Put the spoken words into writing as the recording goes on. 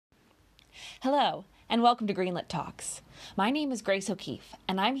Hello, and welcome to Greenlit Talks. My name is Grace O'Keefe,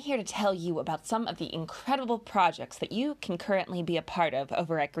 and I'm here to tell you about some of the incredible projects that you can currently be a part of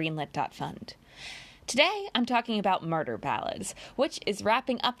over at greenlit.fund. Today, I'm talking about Murder Ballads, which is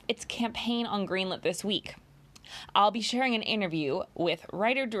wrapping up its campaign on Greenlit this week. I'll be sharing an interview with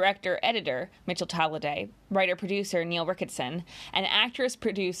writer, director, editor Mitchell Talladay, writer-producer Neil Ricketson, and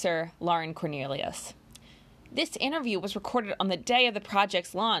actress-producer Lauren Cornelius. This interview was recorded on the day of the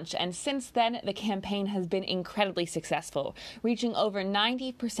project's launch, and since then, the campaign has been incredibly successful, reaching over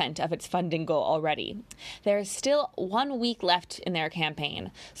 90% of its funding goal already. There is still 1 week left in their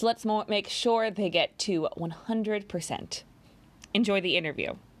campaign, so let's make sure they get to 100%. Enjoy the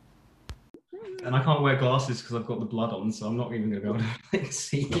interview. And I can't wear glasses because I've got the blood on, so I'm not even going to be able to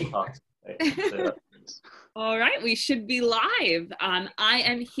see you. All right, we should be live. I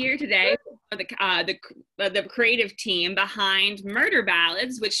am here today for the creative team behind Murder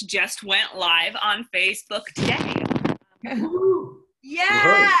Ballads, which just went live on Facebook today.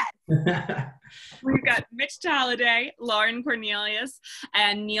 Yeah! We've got Mitch Talladay, Lauren Cornelius,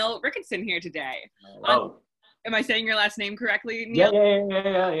 and Neil Ricketson here today. Am I saying your last name correctly, Neil?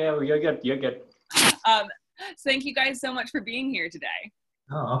 Yeah. Well, you're good. So thank you guys so much for being here today.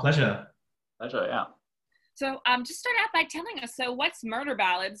 Oh, our pleasure. Pleasure, yeah. So just start out by telling us, so what's Murder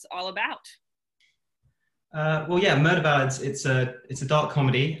Ballads all about? Murder Ballads, it's a dark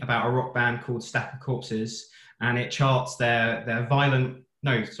comedy about a rock band called Stack of Corpses, and it charts their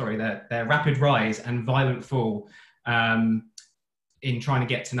rapid rise and violent fall in trying to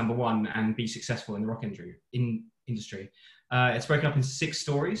get to number one and be successful in the rock industry. It's broken up into 6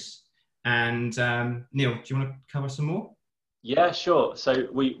 stories, and Neil, do you want to cover some more? Yeah, sure. So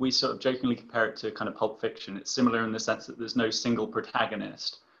we sort of jokingly compare it to kind of Pulp Fiction. It's similar in the sense that there's no single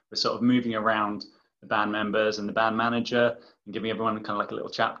protagonist. We're sort of moving around the band members and the band manager and giving everyone kind of like a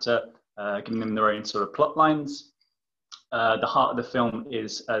little chapter, giving them their own sort of plot lines. The heart of the film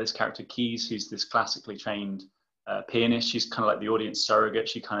is this character Keys, who's this classically trained pianist. She's kind of like the audience surrogate.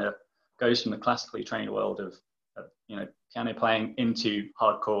 She kind of goes from the classically trained world of piano playing into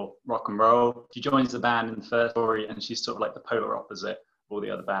hardcore rock and roll. She joins the band in the first story, and she's sort of like the polar opposite of all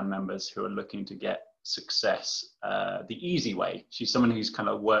the other band members who are looking to get success the easy way. She's someone who's kind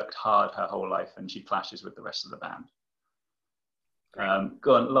of worked hard her whole life, and she clashes with the rest of the band.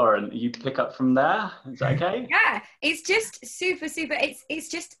 Go on, Lauren, you pick up from there. Is that okay? Yeah, it's just super. It's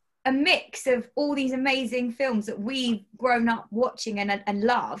just a mix of all these amazing films that we've grown up watching and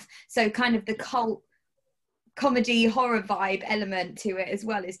love. So kind of the cult comedy horror vibe element to it as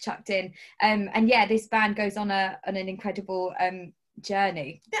well is chucked in. And yeah, this band goes on an incredible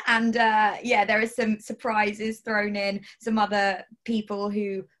journey. And there are some surprises thrown in. Some other people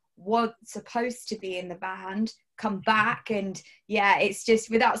who were supposed to be in the band come back, and yeah, it's just,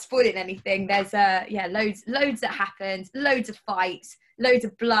 without spoiling anything, there's loads that happens, loads of fights, loads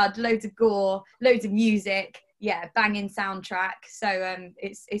of blood, loads of gore, loads of music, banging soundtrack. So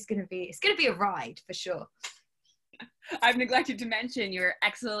it's gonna be a ride for sure. I've neglected to mention your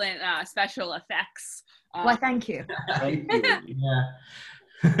excellent special effects. Well, thank you. Thank you. Yeah.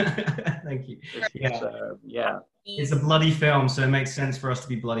 Thank you. It's a bloody film, so it makes sense for us to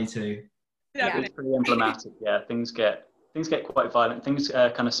be bloody too. Yeah. It's pretty emblematic. Yeah, things get quite violent. Things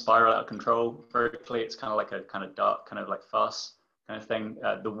kind of spiral out of control very quickly. It's kind of like a kind of dark, kind of like farce kind of thing.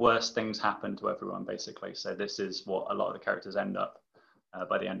 The worst things happen to everyone, basically. So this is what a lot of the characters end up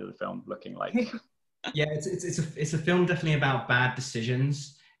by the end of the film looking like. Yeah, it's a film definitely about bad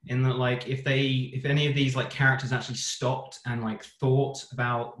decisions, in that, like, if any of these like characters actually stopped and like thought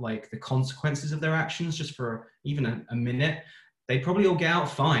about like the consequences of their actions just for even a minute, they'd probably all get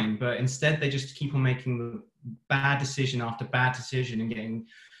out fine. But instead they just keep on making the bad decision after bad decision and getting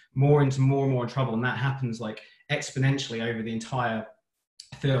more and more trouble, and that happens like exponentially over the entire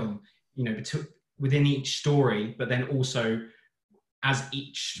film, within each story, but then also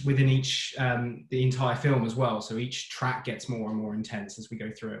within each the entire film as well. So each track gets more and more intense as we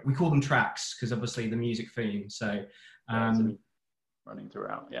go through it. We call them tracks because obviously the music theme. So running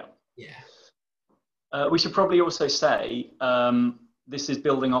throughout. We should probably also say this is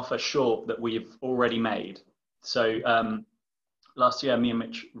building off a short that we've already made. So last year, me and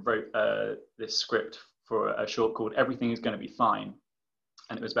Mitch wrote this script for a short called Everything Is Going to Be Fine,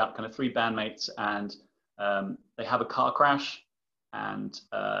 and it was about kind of 3 bandmates, and they have a car crash. And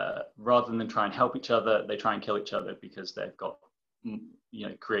rather than try and help each other, they try and kill each other because they've got,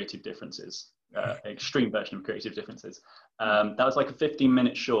 creative differences, extreme version of creative differences. That was like a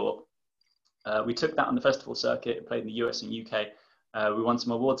 15-minute short. We took that on the festival circuit, played in the US and UK. We won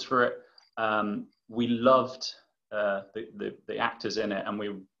some awards for it. We loved the actors in it, and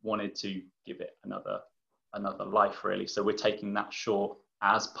we wanted to give it another life, really. So we're taking that short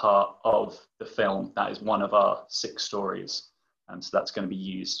as part of the film. That is one of our 6 stories, and so that's going to be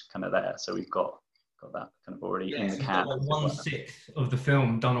used kind of there. So we've got that kind of already in the can. Like 1/6 of the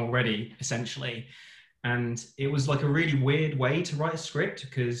film done already, essentially. And it was like a really weird way to write a script,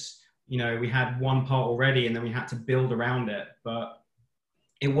 because, you know, we had one part already and then we had to build around it. But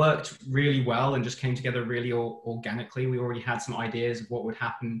it worked really well and just came together really organically. We already had some ideas of what would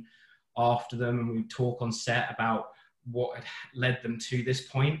happen after them, and we'd talk on set about what had led them to this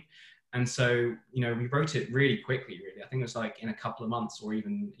point. And so, you know, we wrote it really quickly, really. I think it was like in a couple of months, or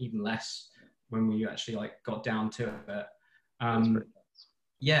even less, when we actually like got down to it.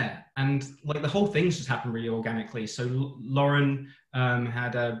 Yeah, and like the whole thing's just happened really organically. So Lauren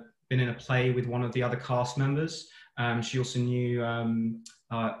had been in a play with one of the other cast members. She also knew,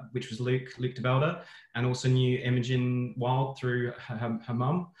 which was Luke DeBelder, and also knew Imogen Wild through her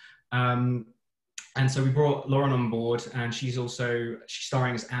mum. And so we brought Lauren on board, and she's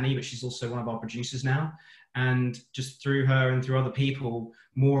starring as Annie, but she's also one of our producers now. And just through her and through other people,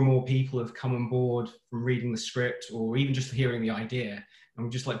 more and more people have come on board from reading the script or even just hearing the idea. And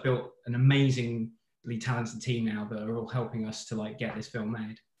we've just like built an amazingly talented team now that are all helping us to like get this film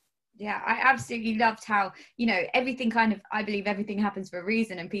made. Yeah, I absolutely loved how, you know, everything kind of, I believe everything happens for a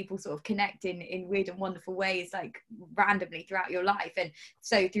reason, and people sort of connect in weird and wonderful ways, like randomly throughout your life. And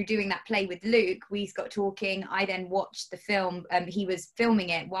so through doing that play with Luke, we got talking. I then watched the film. He was filming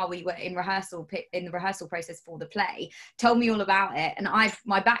it while we were in the rehearsal process for the play, told me all about it. And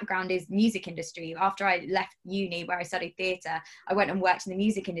my background is music industry. After I left uni, where I studied theatre, I went and worked in the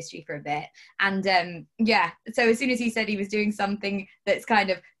music industry for a bit. And yeah, so as soon as he said he was doing something that's kind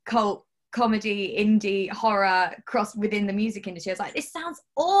of cult comedy, indie, horror crossed within the music industry, I was like, this sounds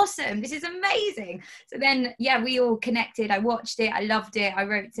awesome, this is amazing. So then, yeah, we all connected. I watched it, I loved it. I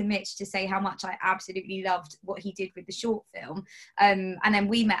wrote to Mitch to say how much I absolutely loved what he did with the short film, and then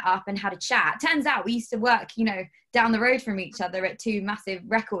we met up and had a chat. Turns out we used to work, you know, down the road from each other at 2 massive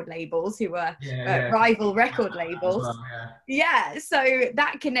record labels who were rival record labels. Well, yeah, so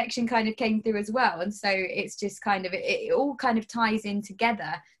that connection kind of came through as well. And so it's just kind of, it all kind of ties in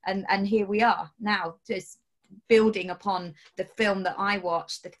together, and here we are now, just building upon the film that I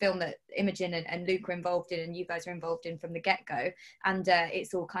watched, the film that Imogen and Luke were involved in, and you guys are involved in from the get-go. And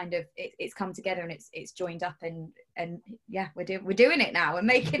it's all kind of, it's come together, and it's joined up, and yeah, we're doing it now. We're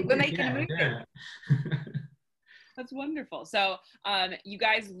making a movie. Yeah. That's wonderful. So you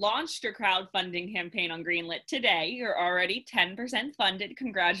guys launched your crowdfunding campaign on Greenlit today. You're already 10% funded.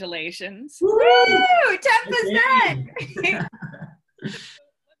 Congratulations. Woo! 10%!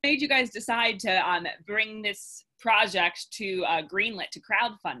 What made you guys decide to bring this project to Greenlit, to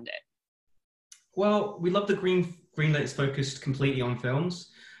crowdfund it? Well, we love that Greenlit's focused completely on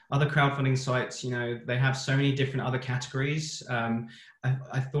films. Other crowdfunding sites, you know, they have so many different other categories.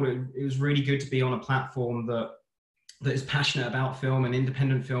 I thought it was really good to be on a platform that is passionate about film and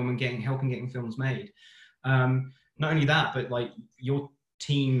independent film and helping getting films made. Not only that, but like your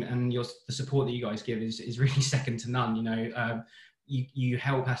team and the support that you guys give is really second to none. You know, you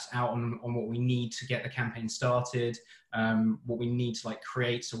help us out on what we need to get the campaign started, what we need to like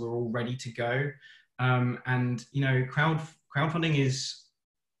create so we're all ready to go. And you know, crowdfunding is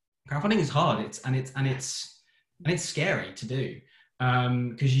hard. It's scary to do.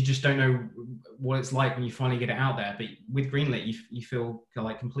 Because you just don't know what it's like when you finally get it out there. But with Greenlit, you feel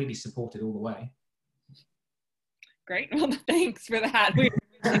like completely supported all the way. Great. Well, thanks for that.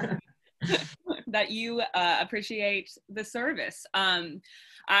 That you appreciate the service.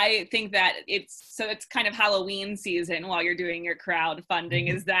 I think that it's kind of Halloween season while you're doing your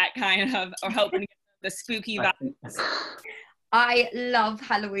crowdfunding. Is that kind of, or hoping to get the spooky vibes? I love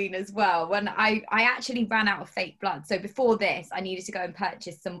Halloween as well. When I actually ran out of fake blood. So before this, I needed to go and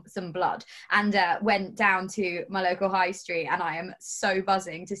purchase some blood, and went down to my local high street, and I am so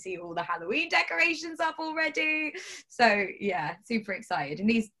buzzing to see all the Halloween decorations up already. So yeah, super excited. In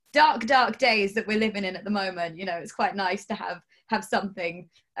these dark days that we're living in at the moment, you know, it's quite nice to have something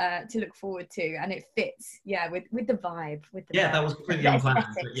to look forward to, and it fits, yeah, with the vibe. That was completely unplanned,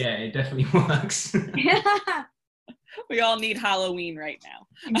 but yeah, it definitely works. Yeah. We all need Halloween right now.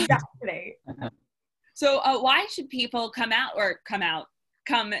 Exactly. So why should people come to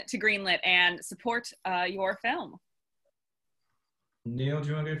Greenlit and support your film? Neil, do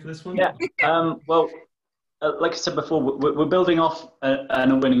you want to go for this one? Yeah. Well, like I said before, we're building off an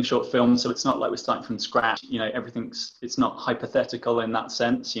award-winning short film, so it's not like we're starting from scratch. You know, it's not hypothetical in that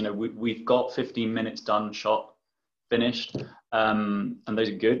sense. You know, we've got 15 minutes done, shot, finished, and those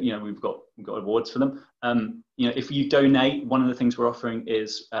are good. You know, we've got awards for them. If you donate, one of the things we're offering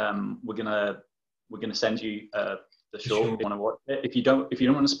is we're gonna send you the short if you want to watch it. If you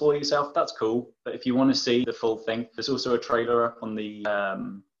don't want to spoil yourself, that's cool. But if you want to see the full thing, there's also a trailer up on the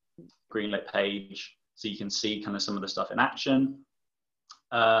Greenlit page, so you can see kind of some of the stuff in action.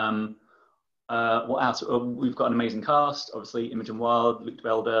 What else? We've got an amazing cast. Obviously, Imogen Wild, Luke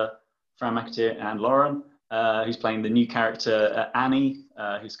Belder, Fran McAteer, and Lauren, who's playing the new character Annie,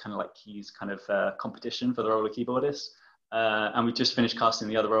 who's kind of competition for the role of keyboardist. And we just finished casting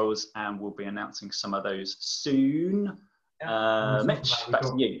the other roles, and we'll be announcing some of those soon. Mitch, back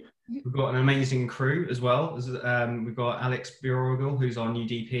to you. We've got an amazing crew as well. We've got Alex Bjorgel, who's our new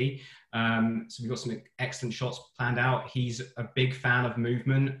DP. So we've got some excellent shots planned out. He's a big fan of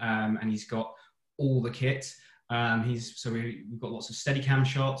movement, and he's got all the kit. We've got lots of Steadicam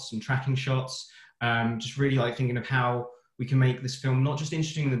shots and tracking shots. Just really like thinking of how we can make this film not just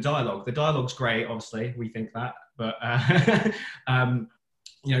interesting in the dialogue. The dialogue's great, obviously, we think that, but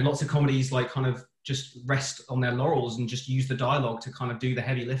lots of comedies like kind of just rest on their laurels and just use the dialogue to kind of do the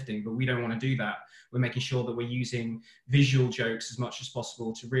heavy lifting, but we don't want to do that. We're making sure that we're using visual jokes as much as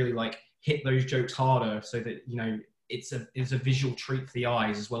possible to really like hit those jokes harder, so that it's a visual treat for the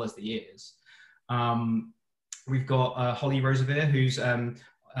eyes as well as the ears. We've got Holly Roseveare, who's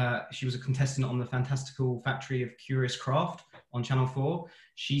she was a contestant on the Fantastical Factory of Curious Craft on Channel 4.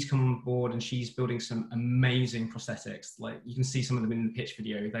 She's come on board and she's building some amazing prosthetics. Like, you can see some of them in the pitch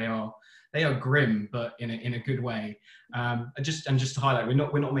video. They are grim, but in a good way. Just to highlight,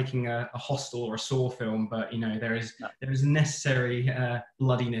 we're not making a Hostel or a Saw film, but there is necessary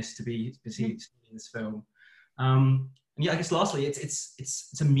bloodiness to be seen in this film. And yeah, I guess lastly,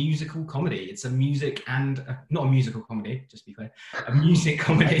 it's a musical comedy. It's a music and not a musical comedy, just to be clear, a music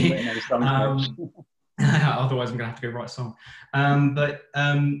comedy. Otherwise, I'm gonna have to go write a song.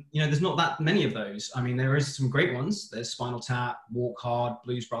 There's not that many of those. I mean, there is some great ones. There's Spinal Tap, Walk Hard,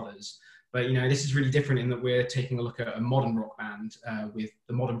 Blues Brothers. But this is really different in that we're taking a look at a modern rock band with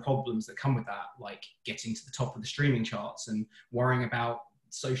the modern problems that come with that, like getting to the top of the streaming charts and worrying about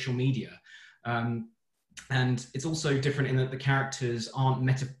social media. And it's also different in that the characters aren't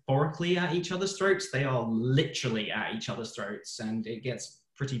metaphorically at each other's throats. They are literally at each other's throats, and it gets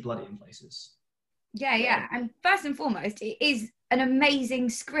pretty bloody in places. Yeah. And first and foremost, it is an amazing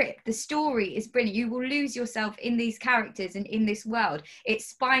script. The story is brilliant. You will lose yourself in these characters and in this world. It's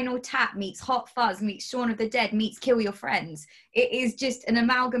Spinal Tap meets Hot Fuzz meets Shaun of the Dead meets Kill Your Friends. It is just an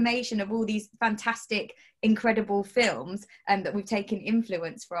amalgamation of all these fantastic, incredible films that we've taken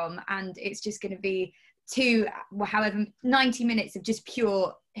influence from. And it's just going to be 90 minutes of just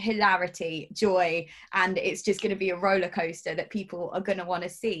pure hilarity, joy, and it's just going to be a roller coaster that people are going to want to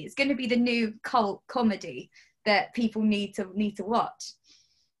see. It's going to be the new cult comedy that people need to watch.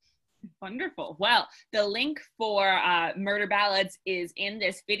 Wonderful. Well, the link for Murder Ballads is in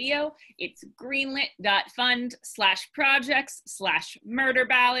this video. It's greenlit.fund/projects/murder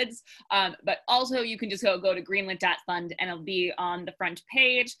ballads. But also you can just go to greenlit.fund and it'll be on the front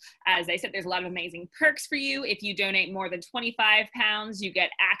page. As I said, there's a lot of amazing perks for you. If you donate more than £25, you get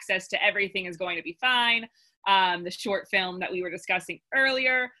access to Everything Is Going to Be Fine, the short film that we were discussing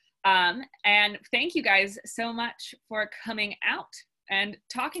earlier. And thank you guys so much for coming out and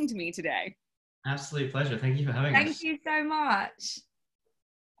talking to me today. Absolute pleasure. Thank you for having us. Thank you so much.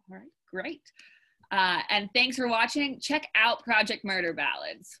 All right, great. And thanks for watching. Check out Project Murder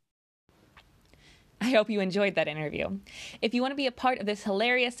Ballads. I hope you enjoyed that interview. If you want to be a part of this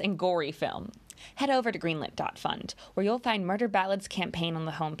hilarious and gory film, head over to greenlit.fund, where you'll find Murder Ballads campaign on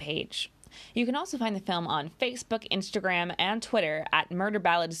the homepage. You can also find the film on Facebook, Instagram, and Twitter at Murder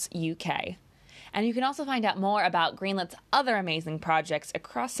Ballads UK. And you can also find out more about Greenlit's other amazing projects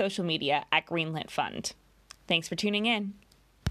across social media at Greenlit Fund. Thanks for tuning in.